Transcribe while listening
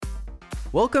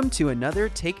Welcome to another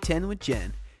Take 10 with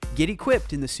Jen. Get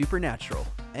equipped in the supernatural.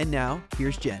 And now,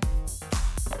 here's Jen.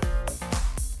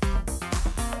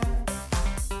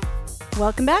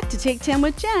 Welcome back to Take 10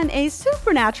 with Jen, a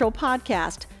supernatural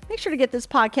podcast. Make sure to get this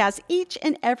podcast each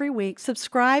and every week.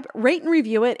 Subscribe, rate and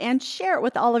review it, and share it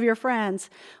with all of your friends.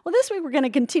 Well, this week we're going to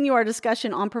continue our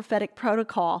discussion on prophetic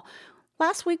protocol.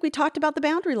 Last week, we talked about the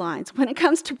boundary lines. When it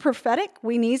comes to prophetic,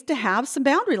 we need to have some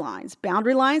boundary lines.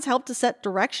 Boundary lines help to set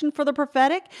direction for the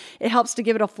prophetic. It helps to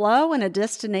give it a flow and a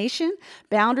destination.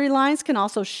 Boundary lines can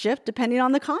also shift depending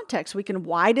on the context. We can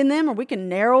widen them or we can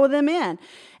narrow them in.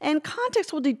 And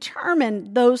context will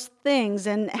determine those things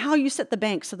and how you set the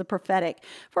banks of the prophetic.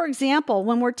 For example,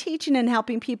 when we're teaching and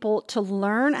helping people to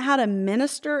learn how to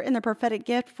minister in the prophetic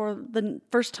gift for the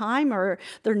first time or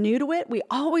they're new to it, we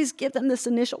always give them this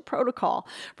initial protocol.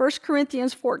 1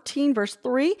 Corinthians 14, verse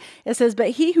 3, it says, "But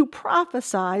he who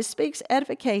prophesies speaks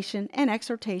edification and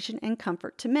exhortation and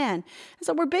comfort to men." And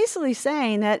so we're basically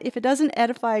saying that if it doesn't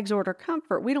edify, exhort, or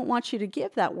comfort, we don't want you to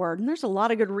give that word. And there's a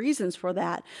lot of good reasons for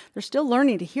that. They're still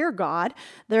learning to hear God.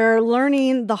 They're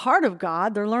learning the heart of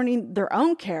God. They're learning their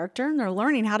own character, and they're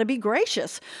learning how to be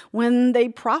gracious when they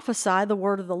prophesy the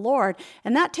word of the Lord.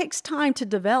 And that takes time to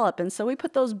develop. And so we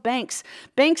put those banks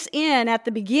in at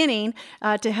the beginning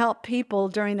to help people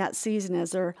during that season as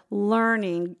they're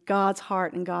learning God's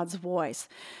heart and God's voice.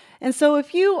 And so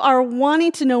if you are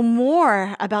wanting to know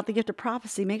more about the gift of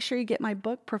prophecy, make sure you get my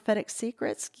book, Prophetic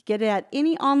Secrets. Get it at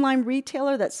any online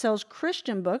retailer that sells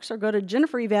Christian books or go to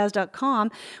jenniferevaz.com.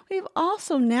 We've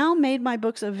also now made my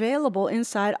books available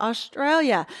inside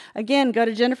Australia. Again, go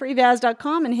to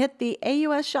jenniferevaz.com and hit the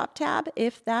AUS shop tab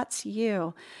if that's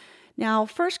you. Now,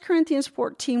 1 Corinthians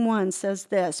 14:1 says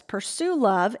this, "Pursue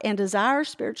love and desire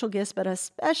spiritual gifts, but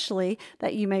especially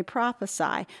that you may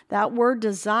prophesy." That word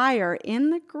desire in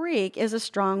the Greek is a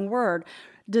strong word.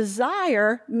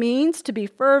 Desire means to be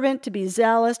fervent, to be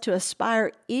zealous, to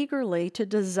aspire eagerly, to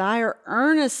desire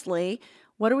earnestly.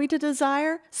 What are we to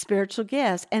desire? Spiritual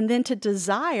gifts. And then to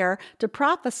desire to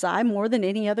prophesy more than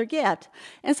any other gift.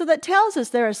 And so that tells us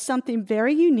there is something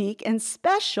very unique and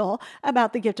special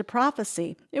about the gift of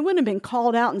prophecy. It wouldn't have been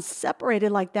called out and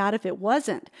separated like that if it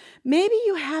wasn't. Maybe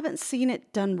you haven't seen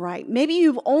it done right. Maybe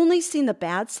you've only seen the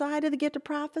bad side of the gift of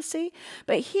prophecy.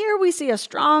 But here we see a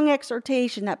strong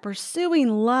exhortation that pursuing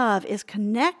love is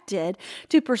connected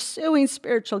to pursuing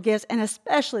spiritual gifts and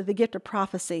especially the gift of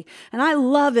prophecy. And I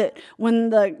love it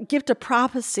when the gift of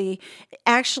prophecy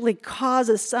actually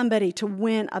causes somebody to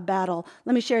win a battle.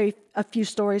 Let me share a few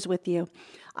stories with you.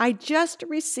 I just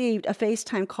received a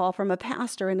FaceTime call from a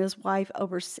pastor and his wife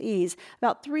overseas.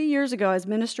 About 3 years ago, I was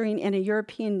ministering in a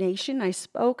European nation. I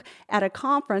spoke at a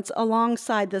conference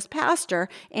alongside this pastor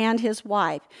and his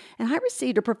wife, and I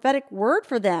received a prophetic word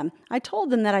for them. I told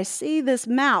them that I see this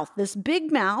mouth, this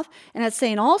big mouth, and it's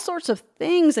saying all sorts of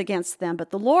things against them,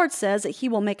 but the Lord says that he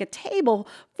will make a table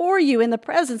for you in the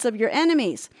presence of your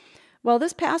enemies. Well,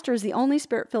 this pastor is the only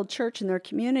Spirit-filled church in their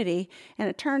community, and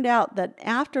it turned out that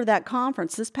after that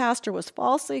conference, this pastor was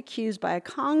falsely accused by a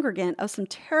congregant of some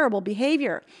terrible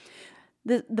behavior.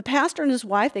 The pastor and his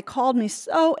wife, they called me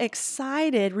so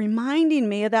excited, reminding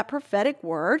me of that prophetic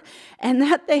word and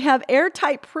that they have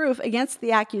airtight proof against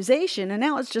the accusation, and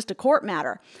now it's just a court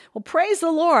matter. Well, praise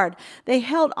the Lord. They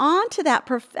held on to that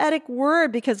prophetic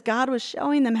word because God was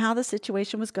showing them how the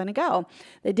situation was going to go.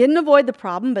 They didn't avoid the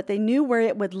problem, but they knew where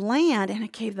it would land, and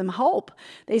it gave them hope.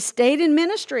 They stayed in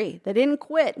ministry. They didn't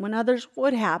quit when others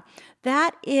would have.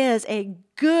 That is a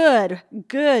good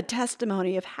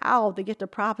testimony of how the gift of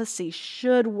prophecy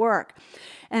should work.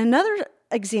 And another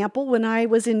example, when I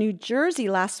was in New Jersey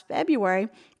last February,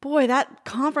 boy, that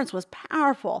conference was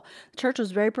powerful. The church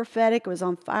was very prophetic. It was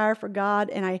on fire for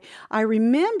God. And I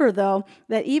remember, though,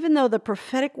 that even though the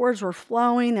prophetic words were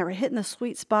flowing, they were hitting the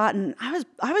sweet spot, and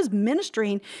I was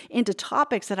ministering into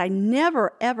topics that I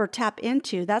never, ever tap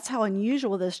into. That's how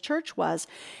unusual this church was.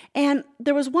 And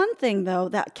there was one thing, though,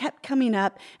 that kept coming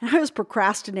up, and I was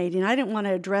procrastinating. I didn't want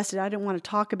to address it. I didn't want to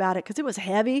talk about it because it was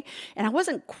heavy, and I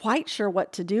wasn't quite sure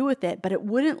what to do with it, but it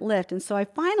wouldn't lift. And so I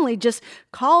finally just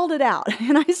called it out,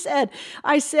 and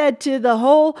I said to the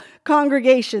whole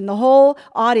congregation, the whole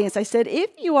audience, I said, if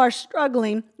you are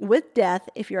struggling with death,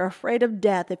 if you're afraid of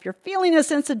death, if you're feeling a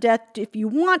sense of death, if you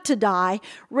want to die,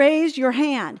 raise your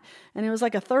hand. And it was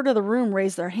like a third of the room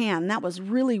raised their hand. And that was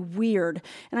really weird.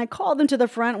 And I called them to the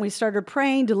front, and we started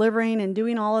praying, delivering, and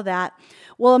doing all of that.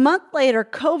 Well, a month later,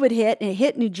 COVID hit, and it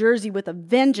hit New Jersey with a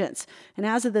vengeance. And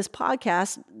as of this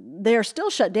podcast, they are still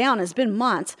shut down. It's been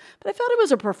months. But I felt it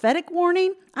was a prophetic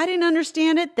warning. I didn't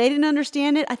understand it. They didn't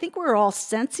understand it. I think we were all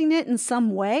sensing it in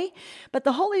some way. But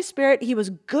the Holy Spirit, He was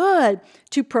good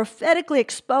to prophetically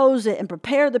expose it and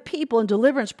prepare the people in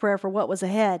deliverance prayer for what was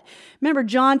ahead. Remember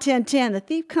John 10:10, the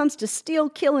thief comes to steal,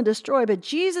 kill, and destroy, but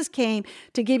Jesus came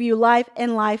to give you life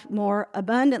and life more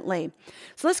abundantly.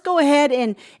 So let's go ahead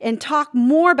and talk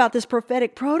more about this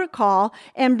prophetic protocol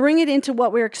and bring it into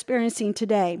what we're experiencing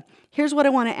today. Here's what I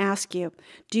want to ask you.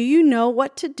 Do you know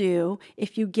what to do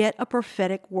if you get a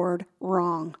prophetic word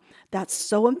wrong? That's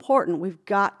so important. We've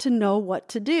got to know what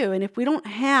to do. And if we don't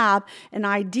have an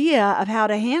idea of how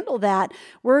to handle that,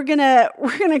 we're gonna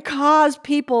cause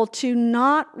people to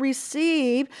not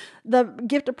receive the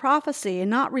gift of prophecy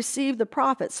and not receive the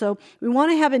prophet. So we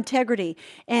want to have integrity.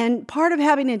 And part of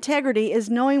having integrity is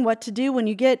knowing what to do when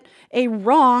you get a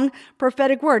wrong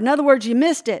prophetic word. In other words, you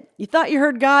missed it. You thought you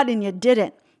heard God and you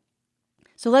didn't.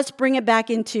 So let's bring it back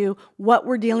into what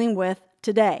we're dealing with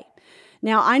today.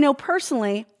 Now, I know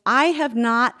personally, I have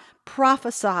not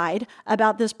prophesied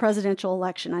about this presidential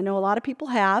election. I know a lot of people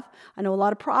have. I know a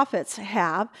lot of prophets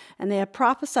have, and they have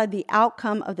prophesied the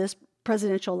outcome of this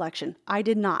presidential election. I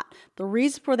did not. The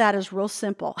reason for that is real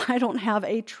simple. I don't have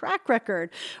a track record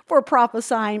for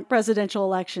prophesying presidential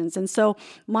elections. And so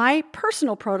my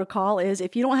personal protocol is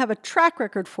if you don't have a track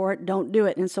record for it, don't do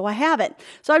it. And so I haven't.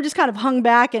 So I've just kind of hung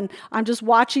back and I'm just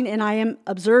watching and I am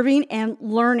observing and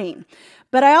learning.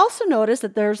 But I also noticed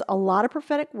that there's a lot of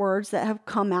prophetic words that have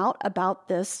come out about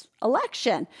this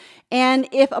election. And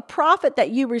if a prophet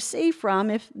that you receive from,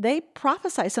 if they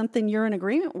prophesy something you're in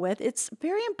agreement with, it's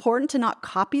very important to not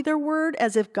copy their word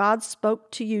as if God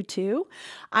spoke to you too.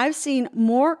 I've seen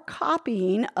more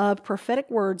copying of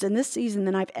prophetic words in this season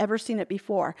than I've ever seen it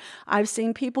before. I've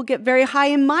seen people get very high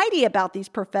and mighty about these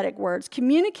prophetic words,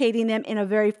 communicating them in a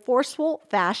very forceful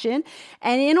fashion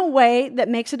and in a way that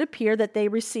makes it appear that they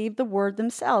received the word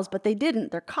themselves, but they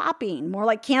didn't. They're copying, more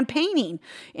like campaigning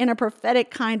in a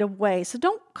prophetic kind of way. So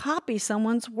don't copy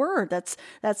someone's word. That's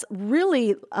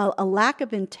really a lack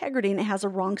of integrity and it has a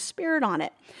wrong spirit on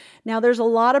it. Now, there's a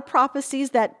lot of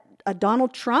prophecies that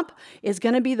Donald Trump is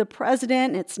going to be the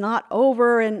president, and it's not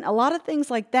over, and a lot of things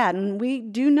like that. And we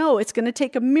do know it's going to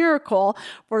take a miracle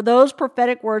for those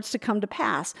prophetic words to come to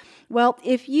pass. Well,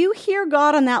 if you hear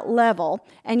God on that level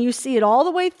and you see it all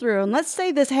the way through, and let's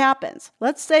say this happens,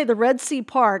 let's say the Red Sea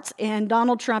parts and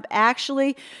Donald Trump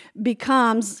actually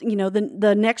becomes,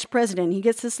 the next president. He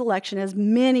gets this election as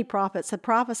many prophets have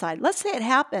prophesied. Let's say it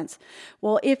happens.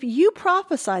 Well, if you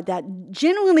prophesied that,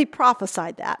 genuinely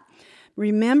prophesied that,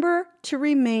 remember to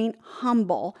remain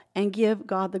humble and give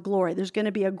God the glory. There's going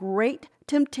to be a great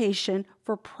temptation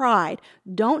for pride.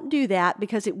 Don't do that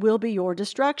because it will be your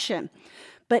destruction.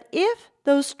 But if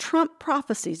those Trump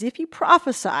prophecies, if you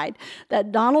prophesied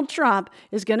that Donald Trump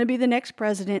is going to be the next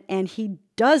president and he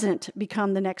doesn't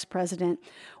become the next president,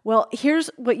 well, here's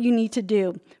what you need to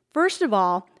do. First of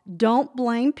all, don't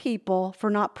blame people for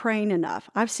not praying enough.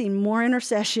 I've seen more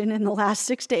intercession in the last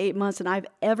 6 to 8 months than I've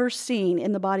ever seen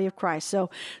in the body of Christ. So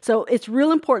it's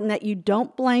real important that you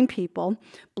don't blame people.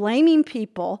 Blaming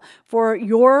people for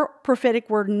your prophetic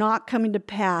word not coming to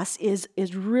pass is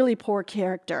really poor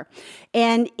character.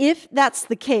 And if that's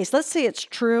the case, let's say it's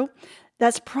true,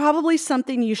 that's probably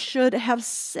something you should have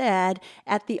said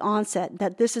at the onset,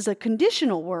 that this is a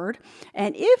conditional word.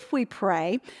 And if we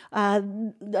pray,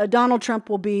 Donald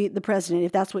Trump will be the president,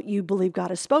 if that's what you believe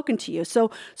God has spoken to you. So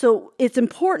it's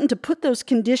important to put those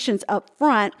conditions up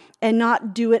front and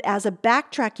not do it as a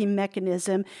backtracking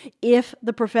mechanism if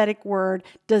the prophetic word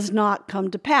does not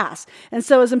come to pass. And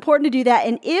so it's important to do that.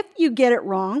 And if you get it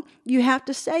wrong, you have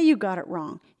to say you got it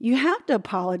wrong. You have to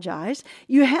apologize.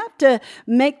 You have to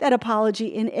make that apology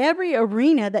in every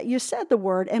arena that you said the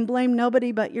word and blame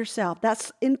nobody but yourself.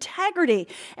 That's integrity.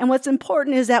 And what's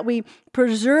important is that we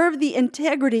preserve the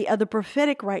integrity of the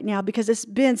prophetic right now because it's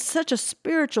been such a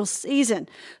spiritual season.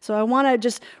 So I want to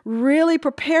just really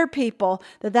prepare people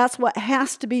that that's what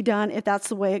has to be done if that's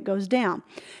the way it goes down.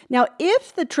 Now,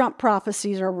 if the Trump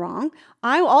prophecies are wrong,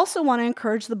 I also want to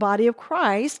encourage the body of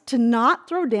Christ to not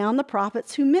throw down the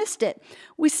prophets who missed it.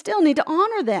 We still need to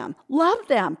honor them, love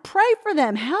them, pray for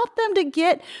them, help them to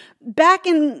get back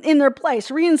in their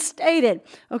place, reinstated,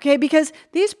 okay? Because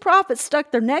these prophets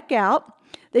stuck their neck out.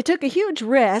 They took a huge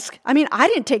risk. I mean, I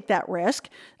didn't take that risk.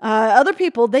 Other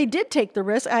people, they did take the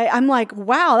risk. I'm like,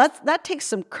 wow, that takes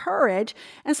some courage.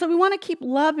 And so we want to keep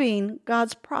loving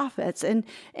God's prophets and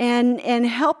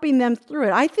helping them through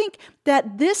it. I think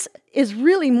that this is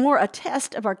really more a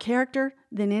test of our character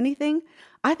than anything.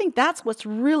 I think that's what's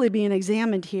really being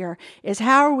examined here is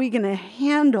how are we going to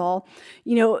handle,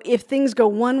 if things go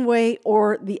one way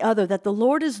or the other, that the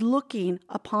Lord is looking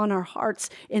upon our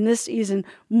hearts in this season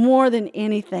more than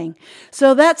anything.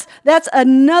 So that's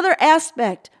another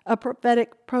aspect of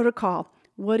prophetic protocol.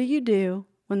 What do you do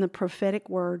when the prophetic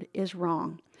word is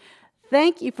wrong?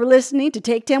 Thank you for listening to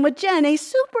Take 10 with Jen, a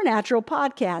supernatural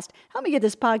podcast. Help me get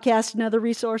this podcast and other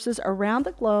resources around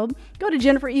the globe. Go to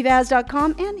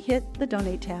jenniferevaz.com and hit the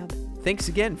donate tab. Thanks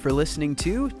again for listening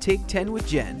to Take 10 with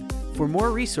Jen. For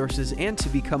more resources and to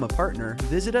become a partner,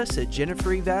 visit us at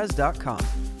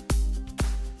jenniferevaz.com.